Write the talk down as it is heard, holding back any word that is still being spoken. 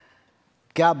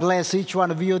God bless each one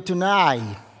of you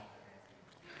tonight.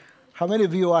 How many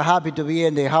of you are happy to be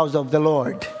in the house of the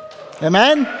Lord?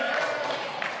 Amen?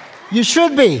 You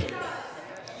should be.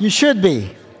 You should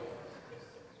be.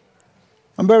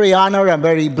 I'm very honored, I'm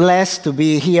very blessed to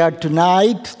be here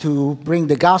tonight to bring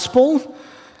the gospel.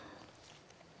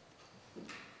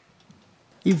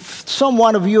 If some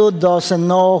one of you doesn't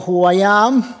know who I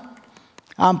am,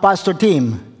 I'm Pastor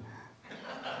Tim.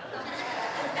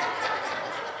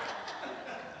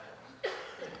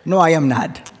 No, I am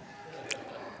not.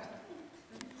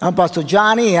 I'm Pastor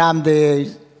Johnny. I'm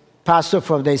the pastor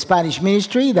for the Spanish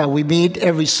ministry that we meet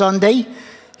every Sunday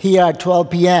here at 12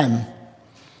 p.m.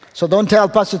 So don't tell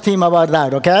Pastor Tim about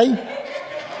that, okay?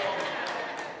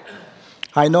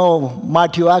 I know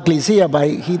Matthew Ackley is here, but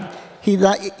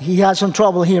he has some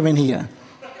trouble hearing here.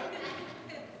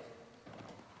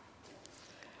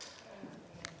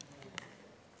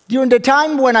 During the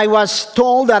time when I was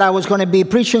told that I was going to be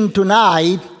preaching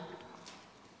tonight,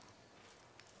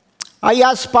 I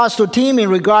asked Pastor Tim in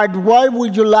regard, what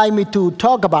would you like me to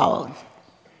talk about?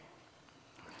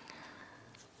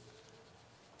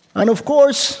 And of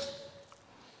course,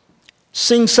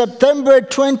 since September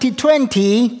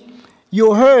 2020,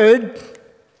 you heard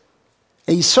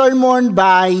a sermon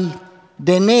by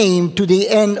the name To the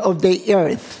End of the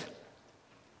Earth.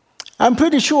 I'm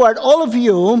pretty sure all of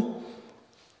you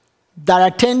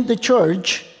that attend the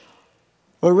church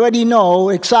already know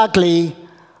exactly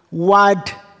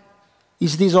what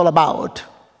is this all about.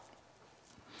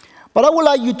 But I would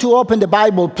like you to open the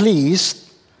Bible,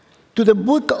 please, to the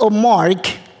book of Mark,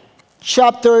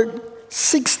 chapter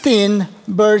 16,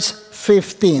 verse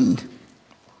 15.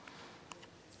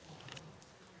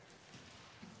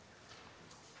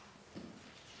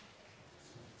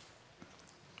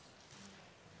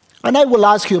 And I will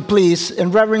ask you, please,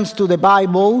 in reverence to the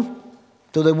Bible,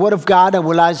 to the Word of God, I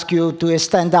will ask you to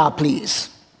stand up, please.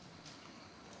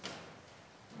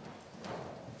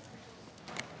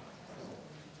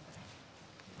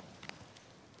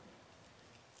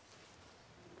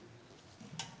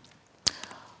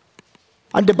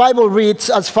 And the Bible reads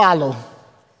as follows.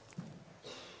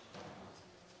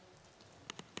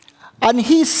 And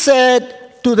he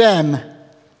said to them,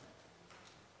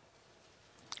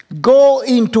 "Go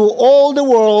into all the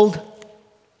world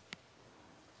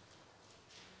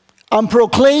and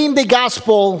proclaim the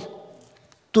gospel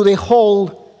to the whole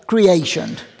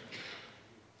creation."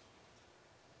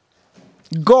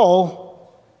 Go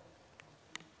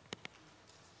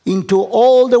into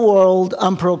all the world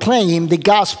and proclaim the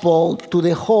gospel to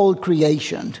the whole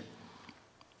creation.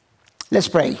 Let's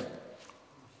pray.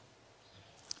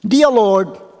 Dear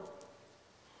Lord,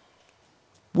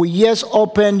 we just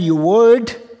open your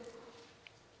word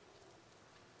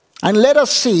and let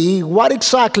us see what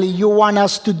exactly you want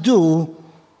us to do,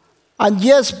 and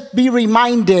just be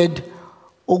reminded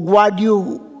of what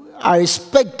you are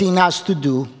expecting us to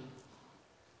do.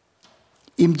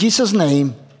 In Jesus'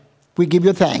 name, we give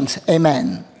you thanks.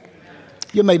 Amen.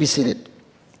 You may be seated.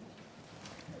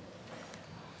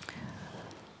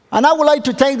 And I would like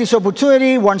to take this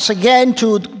opportunity once again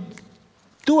to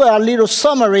do a little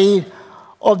summary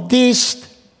of this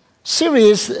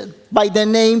series by the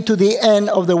name To the End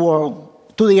of the World,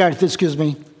 to the Earth, excuse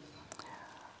me.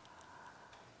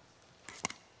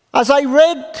 As I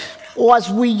read, or as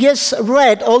we just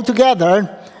read all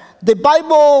together, the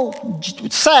Bible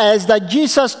says that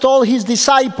Jesus told his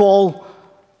disciple,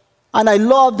 and I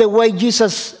love the way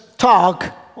Jesus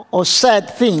talked or said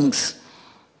things.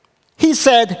 He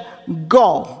said,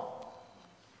 "Go."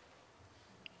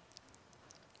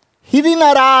 He did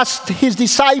not ask his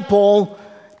disciple,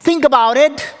 "Think about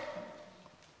it."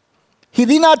 He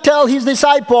did not tell his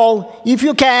disciple, "If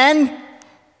you can."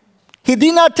 He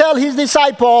did not tell his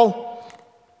disciple,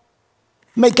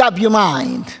 "Make up your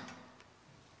mind."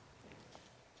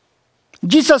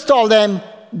 Jesus told them,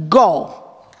 "Go."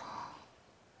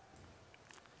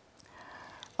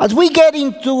 As we get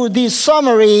into this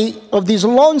summary of this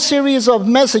long series of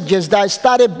messages that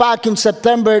started back in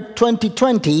September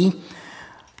 2020,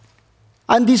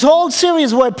 and this whole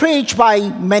series were preached by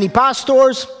many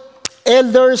pastors,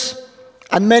 elders,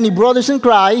 and many brothers in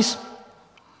Christ,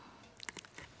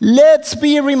 let's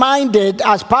be reminded,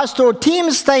 as Pastor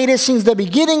Tim stated since the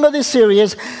beginning of the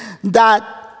series, that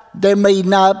there may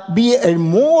not be a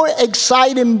more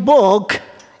exciting book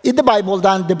in the Bible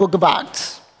than the book of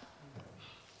Acts.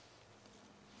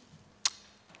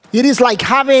 It is like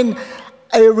having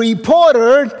a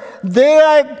reporter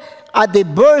there at the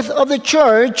birth of the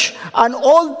church and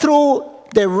all through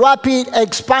the rapid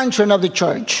expansion of the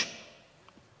church.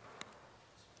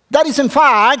 That is, in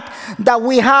fact, that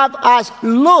we have as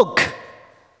Luke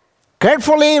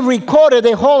carefully recorded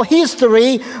the whole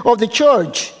history of the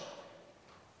church,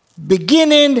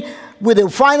 beginning with the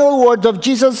final words of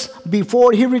Jesus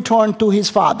before he returned to his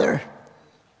Father.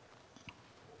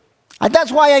 And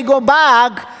that's why I go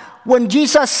back when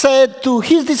Jesus said to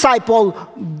his disciple,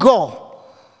 go.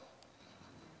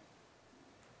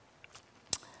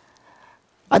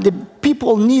 And the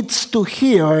people needs to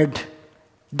hear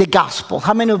the gospel.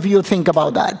 How many of you think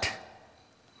about that?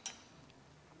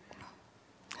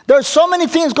 There are so many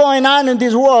things going on in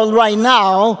this world right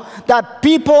now that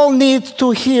people need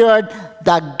to hear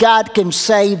that God can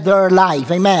save their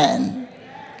life. Amen.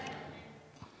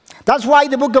 That's why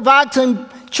the book of Acts in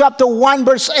chapter 1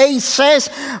 verse 8 says,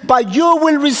 but you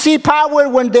will receive power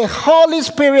when the Holy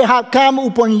Spirit has come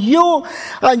upon you,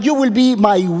 and you will be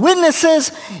my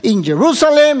witnesses in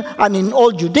Jerusalem and in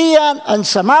all Judea and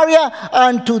Samaria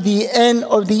and to the end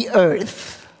of the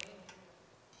earth.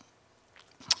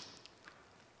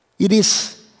 It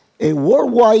is a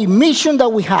worldwide mission that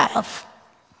we have.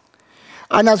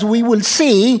 And as we will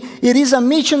see, it is a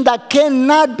mission that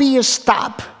cannot be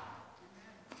stopped.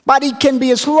 But it can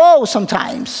be slow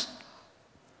sometimes.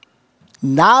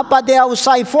 Not by the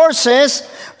outside forces,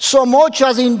 so much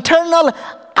as internal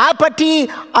apathy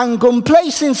and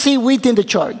complacency within the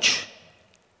church.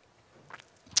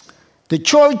 The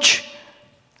church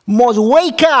must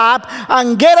wake up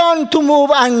and get on to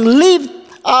move and live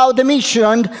out the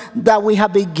mission that we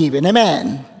have been given.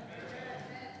 Amen.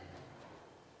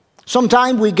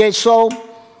 Sometimes we get so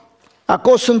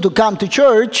accustomed to come to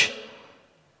church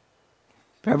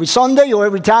every Sunday or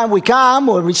every time we come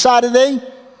or every Saturday.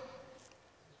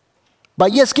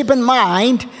 But yes, keep in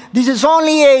mind, this is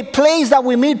only a place that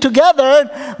we meet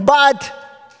together, but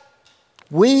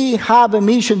we have a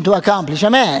mission to accomplish.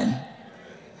 Amen.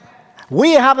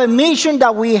 We have a mission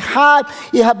that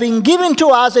it has been given to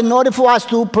us in order for us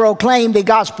to proclaim the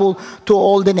gospel to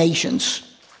all the nations.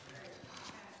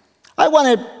 I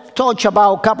want to touch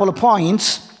about a couple of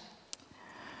points.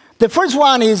 The first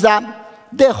one is that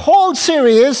the whole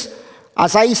series,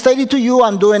 as I stated to you,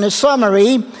 I'm doing a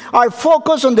summary, are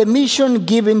focused on the mission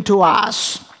given to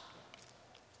us.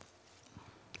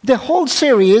 The whole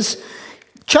series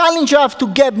challenges us to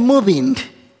get moving,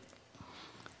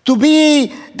 to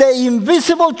be the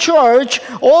invisible church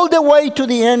all the way to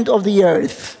the end of the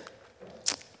earth.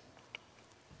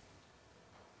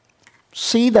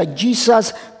 See that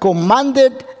Jesus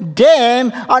commanded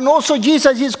them, and also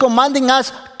Jesus is commanding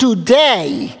us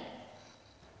today.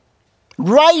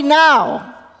 Right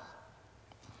now,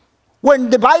 when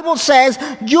the Bible says,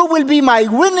 you will be my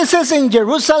witnesses in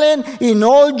Jerusalem, in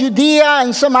all Judea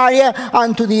and Samaria,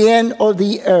 and to the end of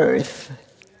the earth.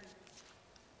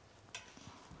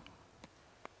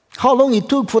 How long it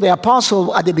took for the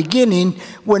apostle at the beginning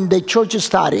when the church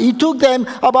started? It took them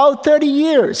about 30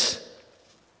 years.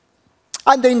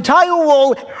 And the entire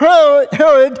world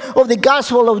heard of the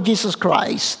gospel of Jesus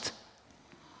Christ.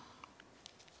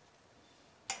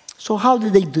 So how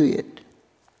did they do it?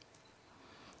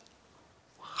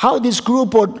 How this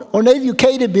group of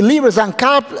uneducated believers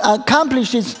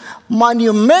accomplished this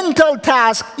monumental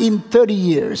task in 30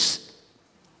 years?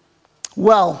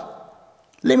 Well,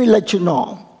 let me let you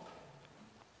know.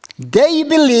 They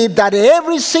believed that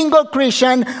every single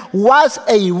Christian was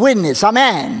a witness.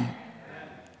 Amen.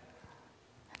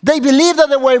 They believed that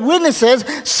they were witnesses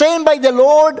sent by the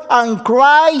Lord and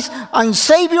Christ and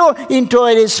Savior into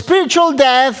a spiritual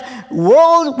death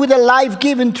world with the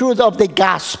life-giving truth of the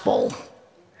gospel.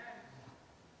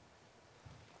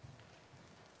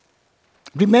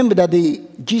 Remember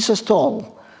that Jesus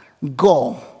told,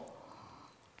 go.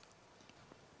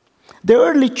 The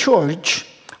early church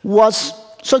was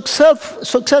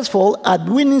successful at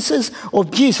witnesses of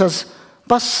Jesus,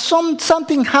 but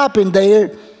something happened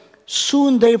there.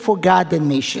 Soon they forgot the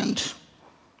mission.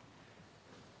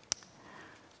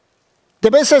 The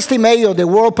best estimate of the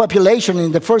world population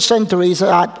in the first century is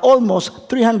at almost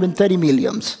 330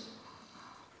 million.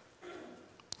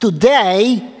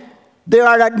 Today, there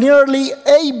are nearly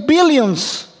 8 billion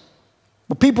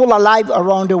people alive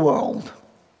around the world.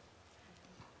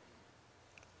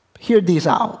 Hear this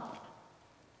out.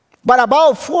 But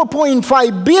about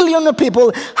 4.5 billion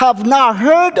people have not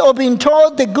heard or been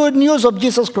told the good news of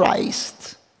Jesus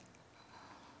Christ.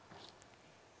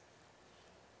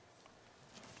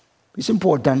 It's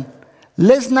important.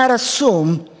 Let's not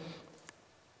assume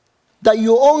that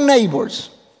your own neighbors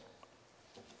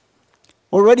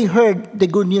already heard the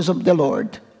good news of the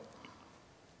Lord,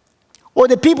 or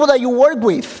the people that you work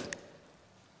with,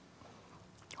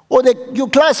 or your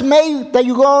classmate that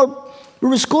you go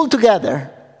to school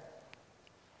together.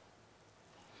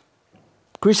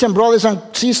 Christian brothers and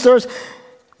sisters,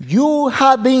 You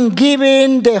have been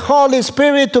given the Holy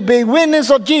Spirit to be witness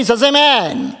of Jesus.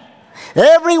 Amen.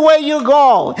 Everywhere you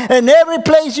go and every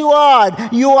place you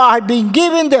are being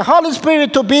given the Holy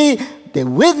Spirit to be the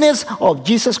witness of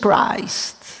Jesus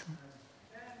Christ.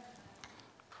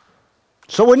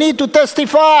 So we need to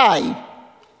testify.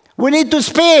 We need to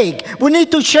speak. We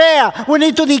need to share. We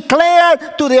need to declare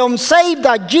to the unsaved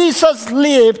that Jesus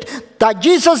lived, that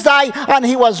Jesus died, and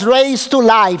he was raised to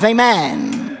life.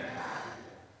 Amen.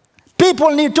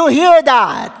 People need to hear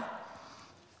that.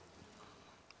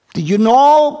 Do you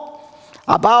know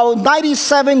about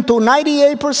 97 to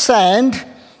 98%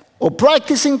 of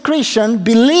practicing Christians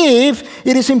believe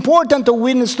it is important to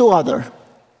witness to others?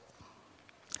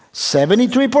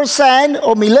 73%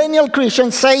 of millennial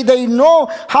Christians say they know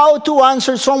how to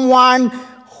answer someone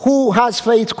who has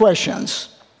faith questions.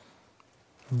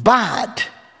 But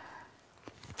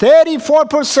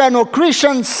 34% of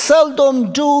Christians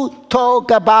seldom do talk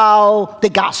about the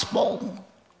gospel.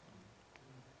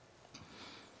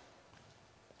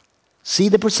 See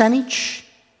the percentage?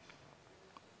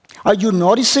 Are you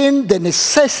noticing the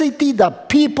necessity that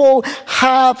people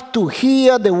have to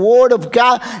hear the word of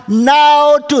God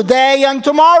now, today, and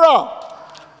tomorrow?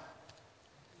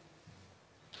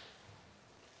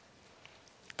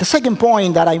 The second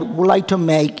point that I would like to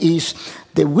make is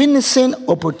the witnessing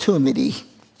opportunity.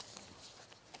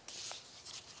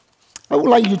 I would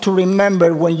like you to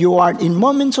remember when you are in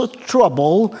moments of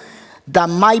trouble, that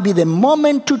might be the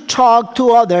moment to talk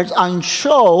to others and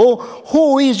show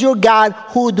who is your God,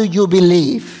 who do you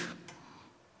believe.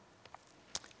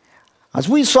 As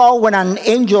we saw when an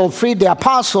angel freed the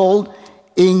apostle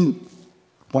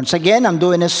once again, I'm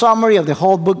doing a summary of the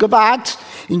whole book of Acts.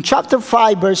 In chapter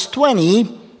 5, verse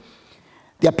 20,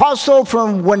 the apostle,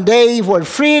 from when they were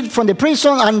freed from the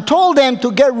prison, and told them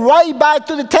to get right back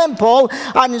to the temple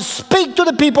and speak to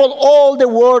the people all the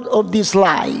word of this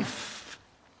life.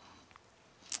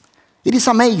 It is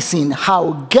amazing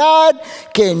how God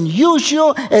can use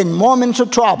you in moments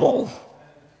of trouble.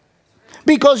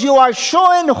 Because you are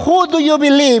showing who do you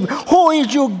believe, who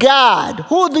is your God,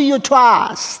 who do you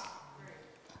trust.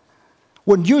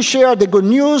 When you share the good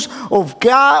news of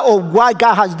God, of what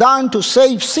God has done to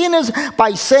save sinners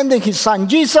by sending his son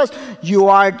Jesus, you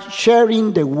are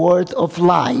sharing the word of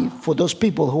life for those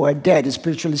people who are dead,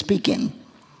 spiritually speaking.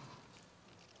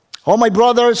 Oh, my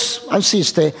brothers and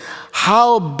sisters,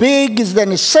 how big is the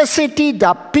necessity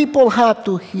that people have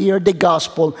to hear the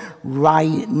gospel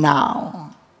right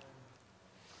now?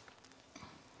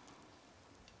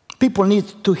 People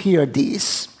need to hear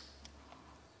this.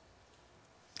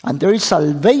 And there is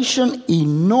salvation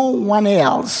in no one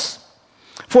else.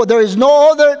 For there is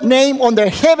no other name under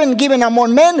heaven given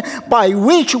among men by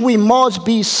which we must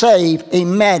be saved.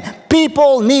 Amen.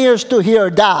 People need to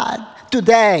hear that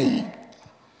today.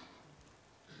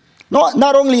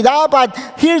 Not only that, but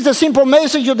here's the simple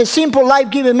message of the simple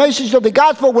life-giving message of the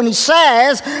gospel when it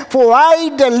says, "For I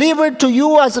delivered to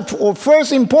you as of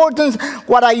first importance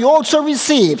what I also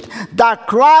received, that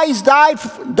Christ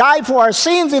died for our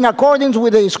sins in accordance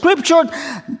with the scripture,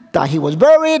 that he was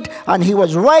buried, and he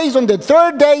was raised on the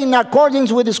third day in accordance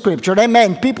with the scripture."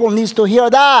 Amen. People need to hear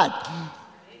that.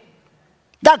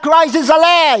 That Christ is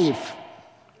alive.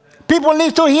 People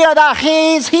need to hear that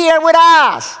he is here with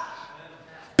us.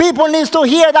 People need to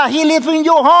hear that he lives in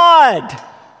your heart.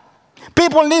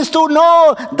 People need to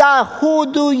know that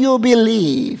who do you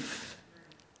believe.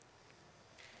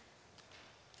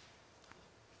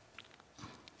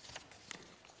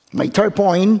 My third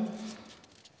point,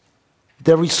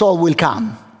 the result will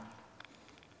come.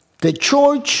 The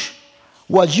church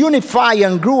was unified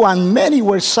and grew, and many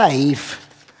were saved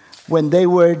when they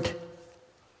were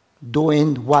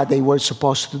doing what they were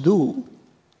supposed to do.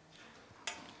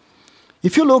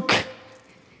 If you look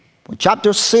at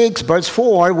chapter 6, verse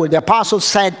 4, where the apostle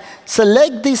said,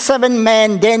 "Select these 7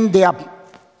 men, then the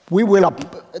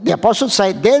apostle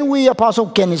said, then we apostle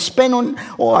can spend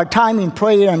our time in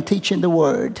prayer and teaching the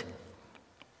word."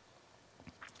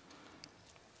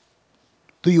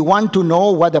 Do you want to know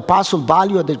what the apostle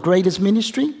valued the greatest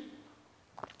ministry?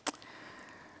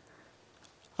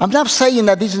 I'm not saying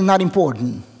that this is not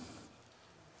important.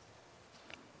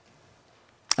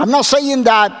 I'm not saying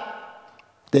that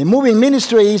the moving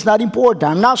ministry is not important.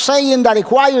 I'm not saying that the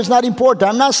choir is not important.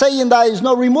 I'm not saying that there's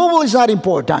no removal is not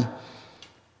important.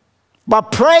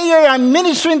 But prayer and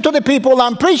ministering to the people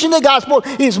and preaching the gospel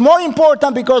is more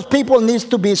important because people need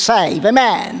to be saved.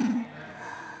 Amen.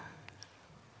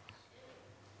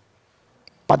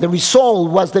 But the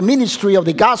result was the ministry of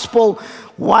the gospel,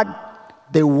 what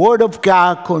the word of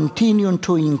God continued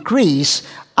to increase,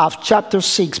 as chapter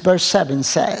 6, verse 7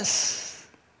 says.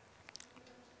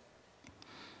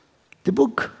 The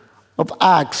book of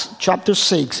Acts, chapter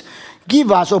 6,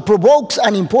 gives us or provokes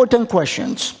an important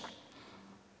question.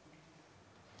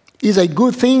 Is a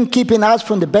good thing keeping us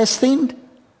from the best thing?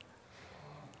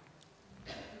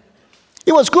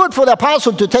 It was good for the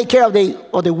apostle to take care of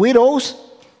the widows.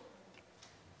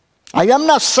 I am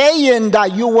not saying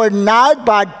that you were not,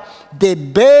 but the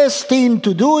best thing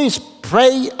to do is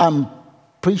pray and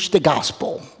preach the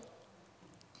gospel.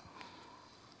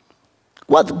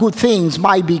 What good things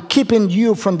might be keeping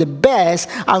you from the best,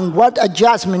 and what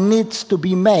adjustment needs to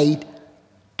be made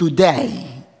today?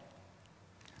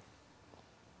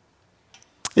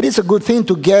 It is a good thing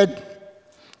to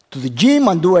get to the gym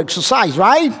and do exercise,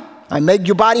 right? And make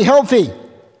your body healthy.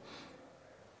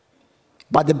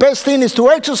 But the best thing is to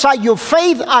exercise your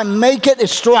faith and make it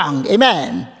strong.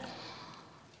 Amen.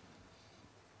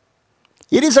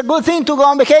 It is a good thing to go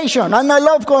on vacation, and I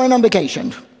love going on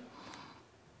vacation.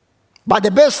 But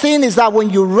the best thing is that when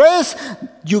you rest,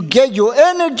 you get your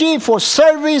energy for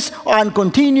service and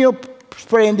continue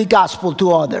spreading the gospel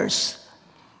to others.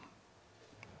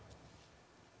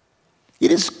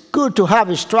 It is good to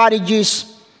have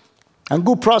strategies and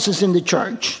good process in the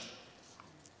church.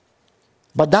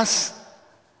 But that's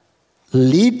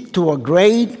lead to a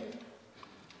great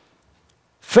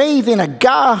faith in a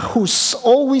God who's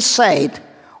always said,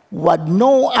 what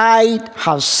no eye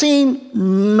has seen,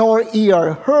 nor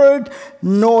ear heard,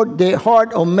 nor the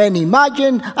heart of man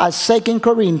imagined, as 2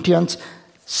 Corinthians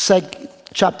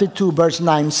chapter 2, verse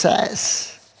 9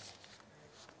 says.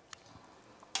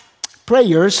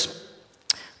 Prayers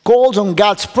calls on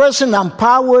God's presence and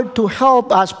power to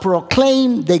help us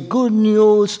proclaim the good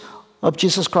news of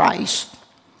Jesus Christ.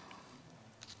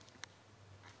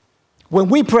 When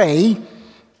we pray,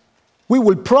 we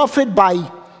will profit by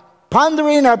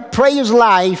pondering our prayers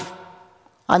life,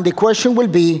 and the question will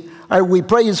be, are we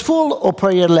prayerful or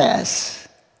prayerless?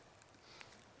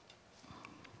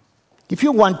 If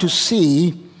you want to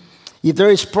see if there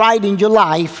is pride in your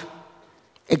life,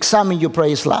 examine your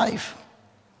prayers life.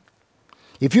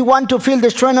 If you want to feel the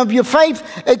strength of your faith,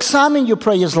 examine your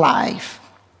prayers life.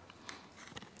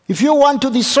 If you want to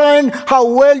discern how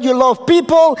well you love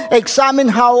people, examine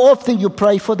how often you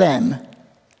pray for them.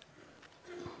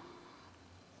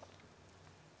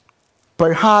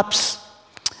 Perhaps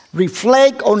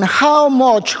reflect on how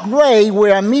much grace we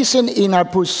are missing in our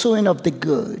pursuing of the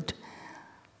good.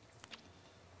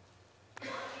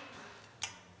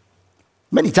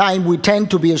 Many times we tend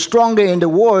to be stronger in the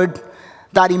word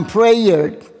than in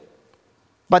prayer.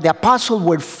 But the apostles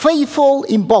were faithful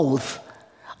in both.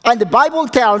 And the Bible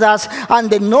tells us,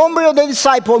 and the number of the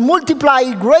disciples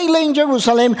multiplied greatly in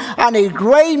Jerusalem, and a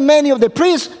great many of the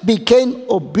priests became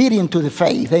obedient to the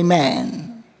faith.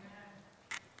 Amen.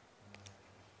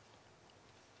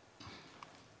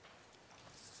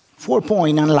 Fourth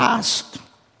point and last.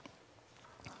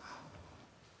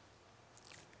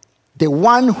 The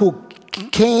one who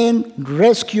can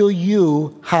rescue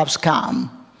you has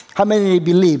come. How many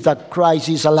believe that Christ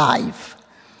is alive?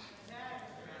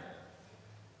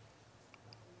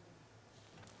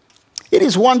 It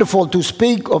is wonderful to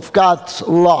speak of God's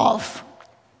love.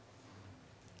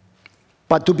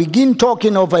 But to begin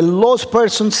talking of a lost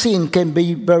person's sin can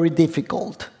be very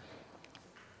difficult.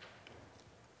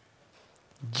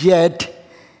 Yet,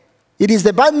 it is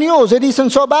the bad news. It isn't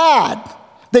so bad.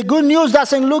 The good news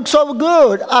doesn't look so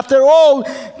good. After all,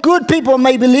 good people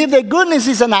may believe that goodness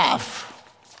is enough.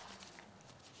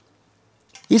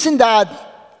 Isn't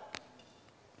that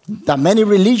many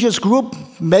religious groups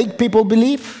make people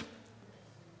believe?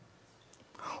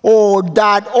 Or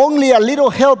that only a little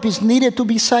help is needed to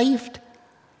be saved?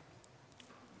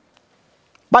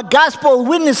 But gospel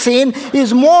witnessing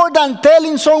is more than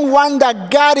telling someone that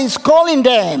God is calling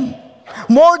them.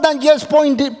 More than just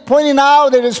pointing out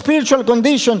their spiritual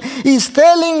condition, is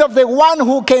telling of the one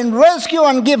who can rescue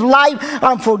and give life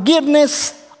and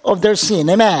forgiveness of their sin.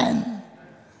 Amen.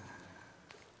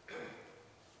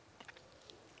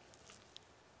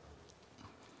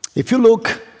 If you look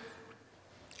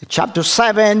at chapter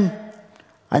 7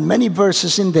 and many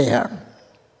verses in there,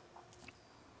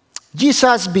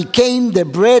 Jesus became the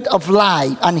bread of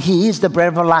life, and he is the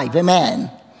bread of life.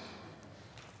 Amen.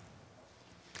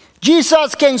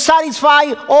 Jesus can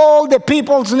satisfy all the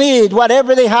people's need,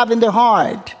 whatever they have in their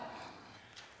heart.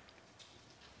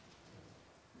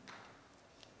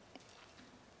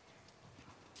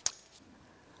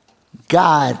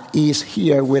 God is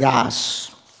here with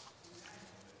us.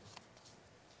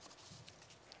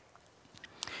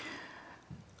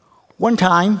 One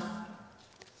time,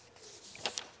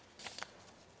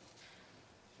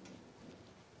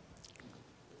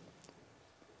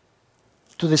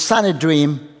 to the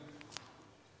Sanhedrin,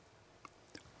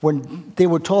 when they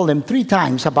were told them 3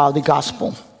 times about the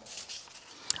gospel.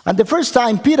 And the first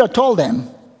time Peter told them,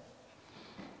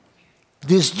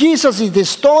 this Jesus is the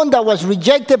stone that was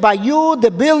rejected by you,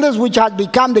 the builders, which has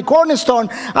become the cornerstone,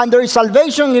 and there is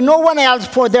salvation in no one else,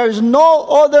 for there is no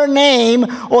other name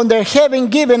under heaven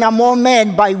given among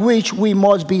men by which we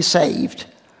must be saved.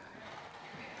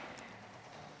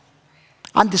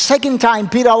 And the second time,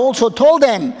 Peter also told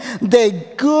them,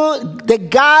 the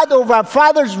God of our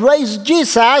fathers raised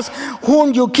Jesus,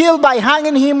 whom you killed by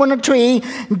hanging him on a tree,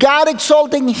 God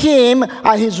exalting him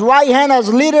at his right hand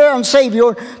as leader and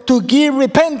savior, to give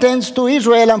repentance to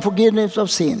Israel and forgiveness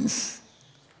of sins.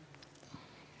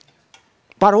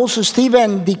 But also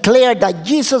Stephen declared that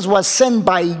Jesus was sent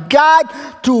by God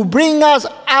to bring us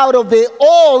out of the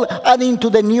old and into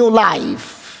the new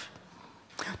life,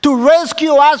 to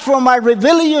rescue us from our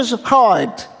rebellious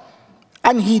heart.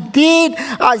 And he did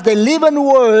as the living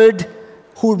word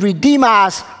who redeemed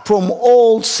us from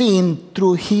all sin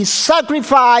through his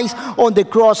sacrifice on the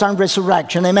cross and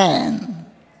resurrection. Amen.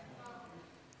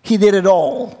 He did it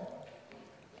all.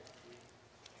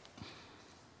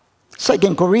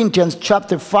 2 Corinthians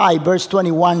chapter 5 verse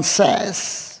 21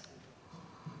 says,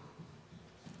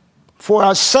 for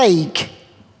our sake,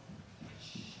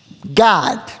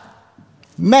 God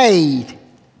made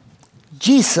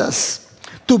Jesus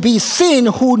to be sin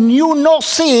who knew no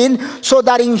sin, so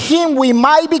that in him we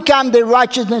might become the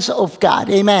righteousness of God.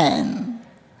 Amen.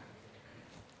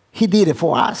 He did it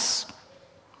for us.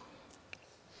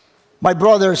 My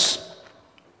brothers,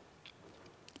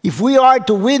 if we are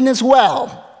to witness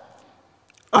well,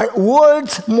 our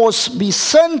words must be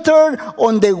centered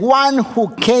on the one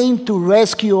who came to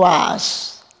rescue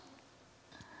us.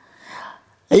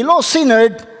 A lost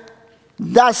sinner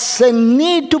doesn't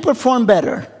need to perform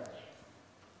better,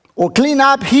 or clean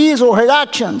up his or her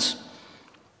actions,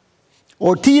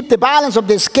 or tip the balance of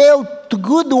the scale to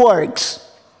good works,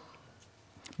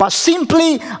 but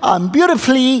simply and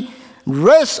beautifully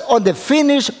rest on the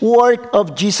finished work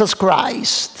of Jesus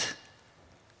Christ.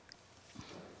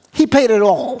 He paid it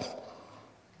all.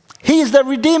 He is the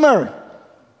Redeemer.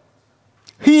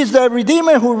 He is the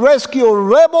Redeemer who rescues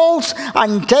rebels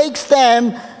and takes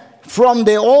them from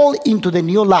the old into the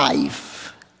new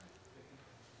life.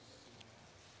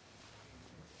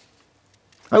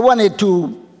 I wanted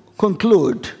to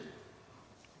conclude.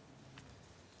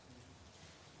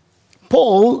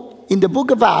 Paul, in the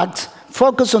book of Acts,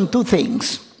 focused on 2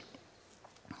 things.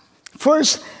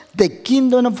 First, the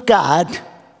kingdom of God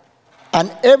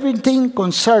and everything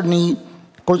concerning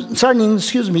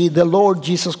the Lord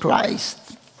Jesus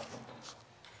Christ.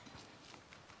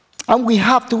 And we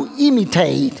have to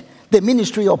imitate the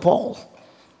ministry of Paul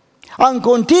and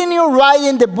continue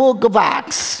writing the book of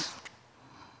Acts.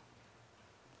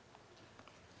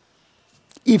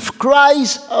 If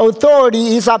Christ's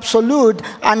authority is absolute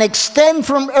and extends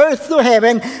from earth to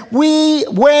heaven,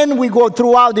 when we go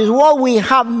throughout this world, we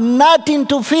have nothing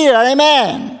to fear.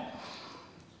 Amen.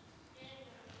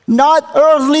 Not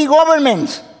earthly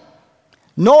governments,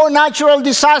 no natural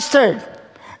disaster,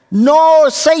 no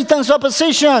Satan's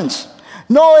oppositions,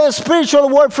 no spiritual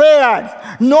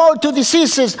warfare, nor to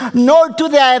diseases, nor to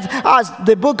death, as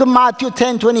the book of Matthew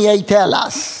 10:28 tells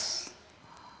us.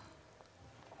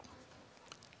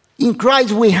 In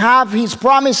Christ we have his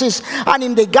promises, and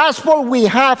in the gospel we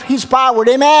have his power.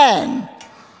 Amen.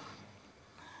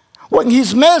 When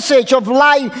his message of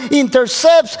life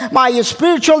intercepts my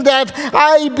spiritual death,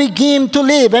 I begin to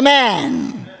live.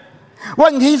 Amen.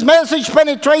 When his message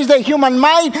penetrates the human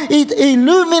mind, it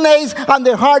illuminates and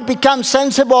the heart becomes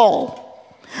sensible.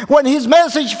 When his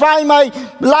message finds my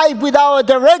life without a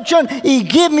direction, he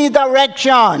gives me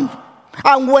direction.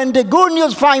 And when the good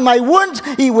news finds my wounds,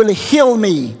 he will heal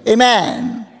me.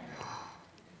 Amen.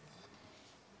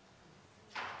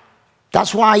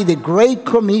 That's why the Great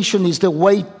Commission is the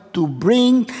way to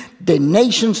bring the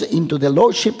nations into the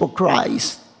Lordship of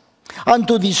Christ, and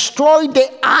to destroy the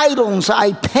idols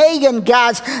and pagan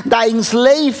gods that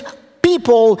enslave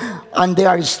people, and there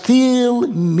are still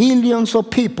millions of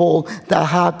people that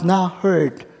have not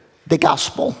heard the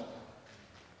gospel.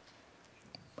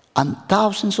 And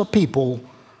thousands of people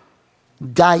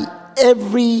die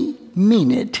every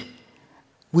minute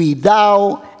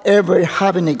without ever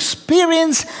having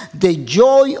experienced the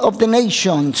joy of the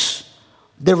nations,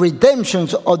 the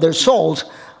redemptions of their souls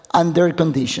and their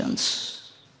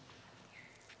conditions.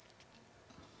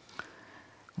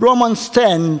 Romans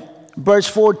 10, verse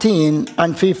 14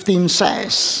 and 15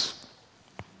 says,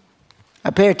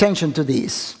 pay attention to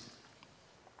this.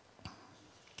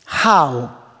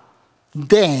 How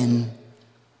then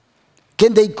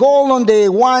can they call on the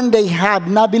one they have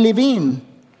not believed in?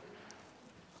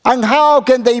 And how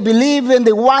can they believe in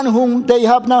the one whom they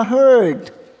have not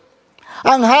heard?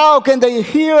 And how can they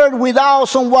hear without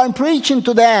someone preaching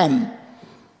to them?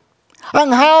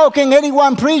 And how can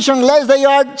anyone preach unless they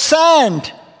are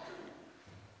sent?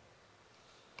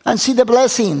 And see the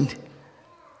blessing.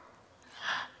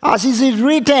 As it is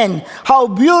written, how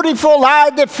beautiful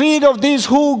are the feet of these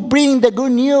who bring the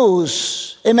good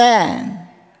news. Amen.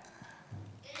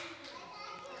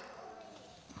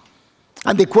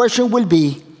 And the question will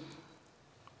be,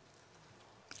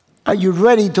 are you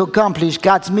ready to accomplish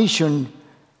God's mission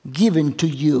given to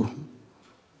you,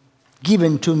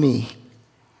 given to me?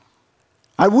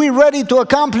 Are we ready to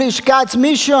accomplish God's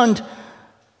mission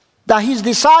that He's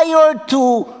desired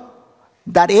to,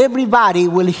 that everybody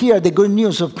will hear the good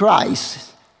news of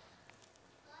Christ?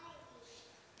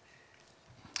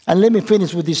 And let me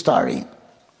finish with this story.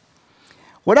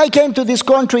 When I came to this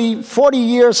country 40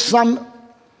 years, and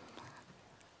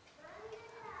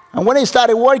when I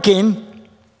started working,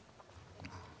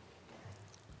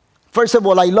 first of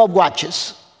all, I love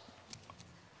watches.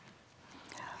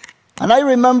 And I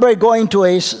remember going to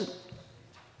a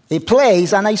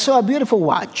place and I saw a beautiful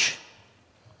watch.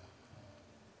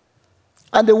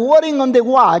 And the wording on the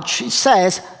watch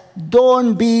says,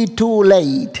 "Don't be too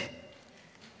late."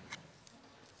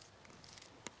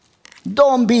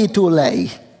 Don't be too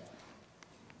late.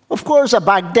 Of course,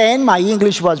 back then, my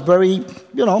English was very,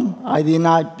 I did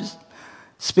not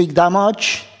speak that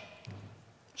much.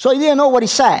 So I didn't know what it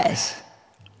says.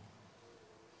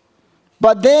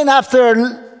 But then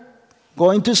after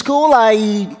going to school,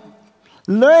 I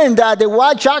learned that the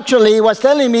watch actually was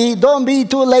telling me, don't be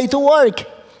too late to work.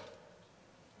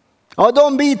 Or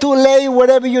don't be too late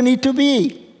wherever you need to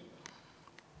be.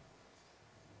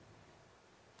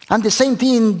 And the same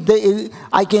thing,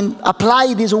 I can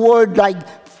apply this word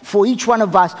like for each one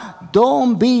of us.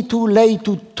 Don't be too late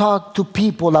to talk to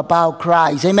people about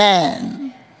Christ.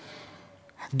 Amen.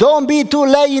 Don't be too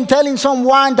late in telling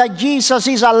someone that Jesus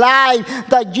is alive,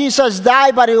 that Jesus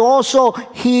died, but also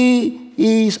He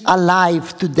is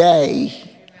alive today.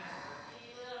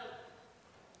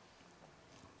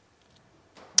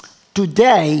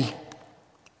 Today,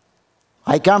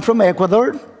 I come from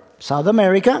Ecuador, South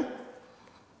America.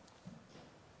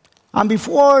 And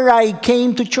before I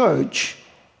came to church,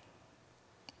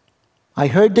 I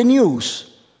heard the news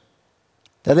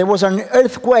that there was an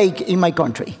earthquake in my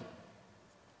country.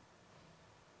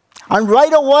 And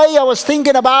right away I was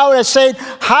thinking about it. I said,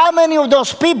 how many of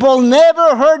those people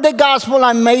never heard the gospel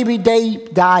and maybe they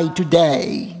died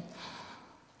today?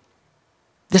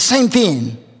 The same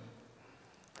thing.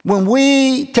 When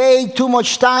we take too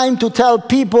much time to tell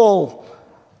people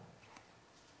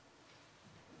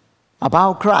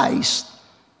about Christ,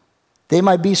 there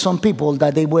might be some people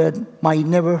that might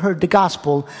never heard the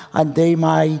gospel and they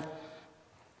might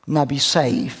not be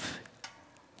saved.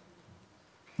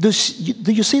 Do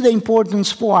you see the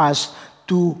importance for us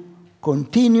to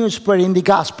continue spreading the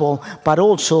gospel, but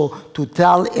also to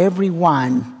tell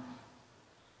everyone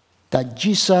that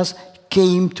Jesus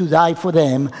came to die for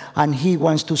them and He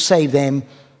wants to save them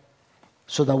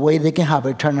so that way they can have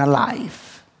eternal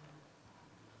life?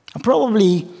 And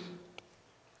probably,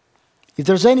 if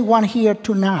there's anyone here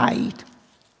tonight,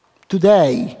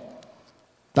 today,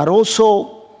 that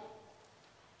also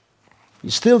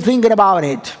is still thinking about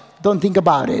it, don't think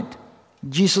about it.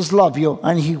 Jesus loves you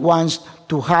and He wants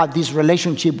to have this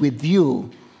relationship with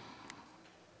you.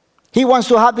 He wants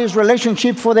to have this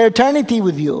relationship for the eternity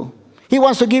with you. He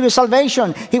wants to give you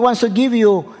salvation. He wants to give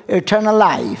you eternal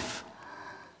life.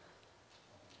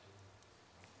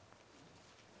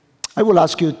 I will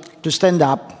ask you to stand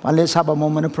up and let's have a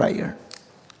moment of prayer.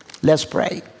 Let's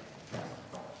pray.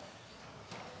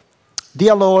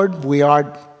 Dear Lord, we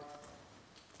are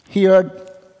here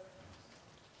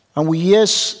and we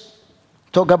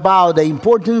talk about the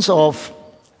importance of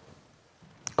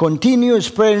continue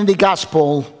spreading the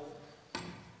gospel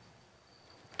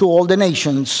to all the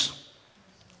nations,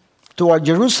 to our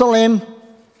Jerusalem,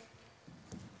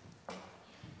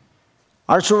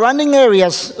 our surrounding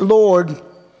areas. Lord,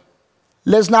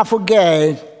 let's not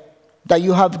forget that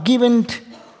you have given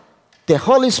the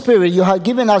Holy Spirit, you have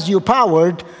given us your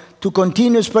power to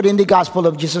continue spreading the gospel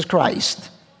of Jesus Christ.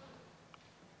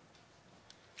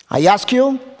 I ask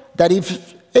you that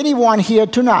if anyone here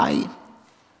tonight,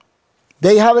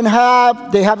 they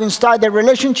haven't started a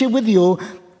relationship with you,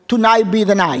 tonight be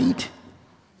the night.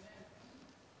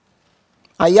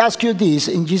 I ask you this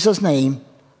in Jesus' name.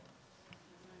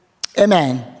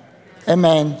 Amen.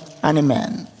 Amen and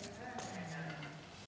amen.